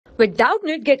With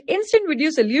Doubtnut, get instant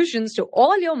video solutions to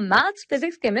all your maths,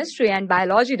 physics, chemistry, and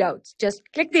biology doubts. Just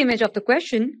click the image of the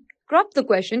question, crop the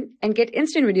question, and get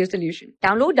instant video solution.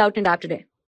 Download Doubtnut app today.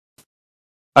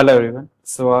 Hello everyone.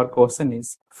 So our question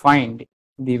is, find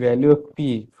the value of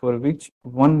p for which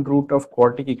one root of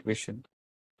quadratic equation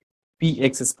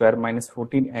px square minus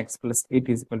 14x plus 8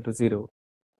 is equal to 0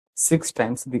 6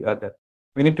 times the other.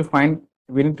 We need to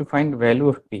find value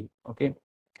of p, okay?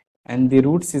 And the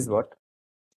roots is what?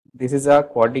 This is our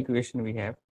quadratic equation we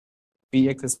have.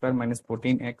 Px square minus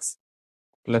 14x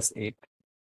plus 8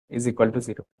 is equal to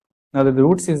 0. Now the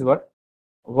roots is what?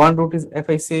 One root is, if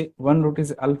I say one root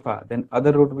is alpha, then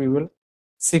other root we will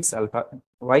 6 alpha.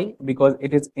 Why? Because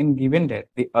it is in given that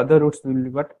the other roots will be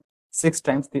what? 6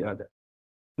 times the other.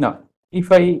 Now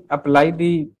if I apply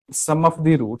the sum of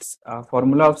the roots,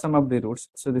 formula of sum of the roots,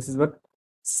 so this is what?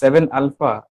 7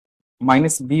 alpha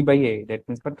minus b by a, that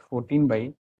means what? 14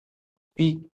 by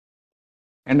p.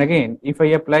 And again, if I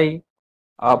apply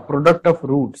product of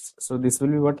roots, so this will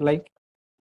be what? Like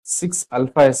 6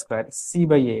 alpha square c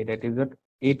by a, that is what?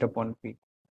 8 upon p.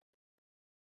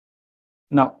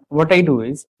 Now what I do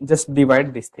is just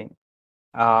divide this thing,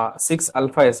 6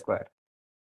 alpha square,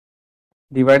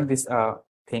 divide this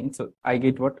thing, so I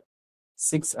get what?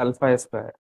 6 alpha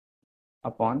square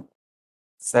upon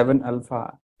 7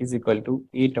 alpha is equal to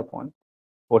 8 upon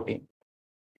 14.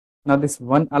 Now this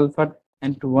 1 alpha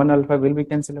and 1 alpha will be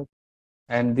cancelled out,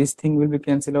 and this thing will be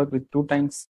cancelled out with 2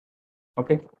 times.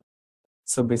 Okay,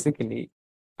 so basically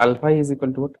alpha is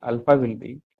equal to what? Alpha will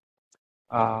be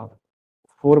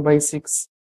 4 by 6,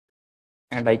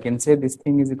 and I can say this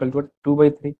thing is equal to what? 2 by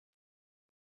 3.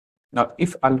 Now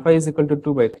if alpha is equal to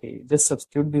 2 by 3, just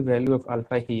substitute the value of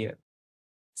alpha here,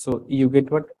 so you get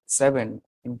what? 7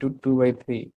 into 2 by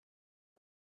 3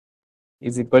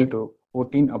 is equal to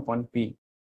 14 upon p.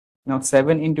 Now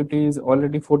 7 into 2 is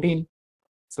already 14,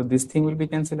 so this thing will be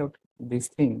cancelled out, this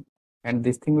thing and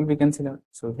this thing will be cancelled out.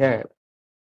 So here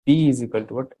p is equal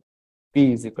to what?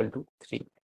 P is equal to 3.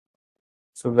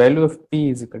 So value of p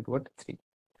is equal to what? 3.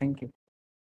 Thank you.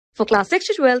 For class 6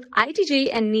 to 12, IIT JEE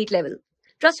and NEET level.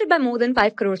 Trusted by more than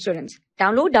 5 crore students.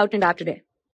 Download Doubtnut app today.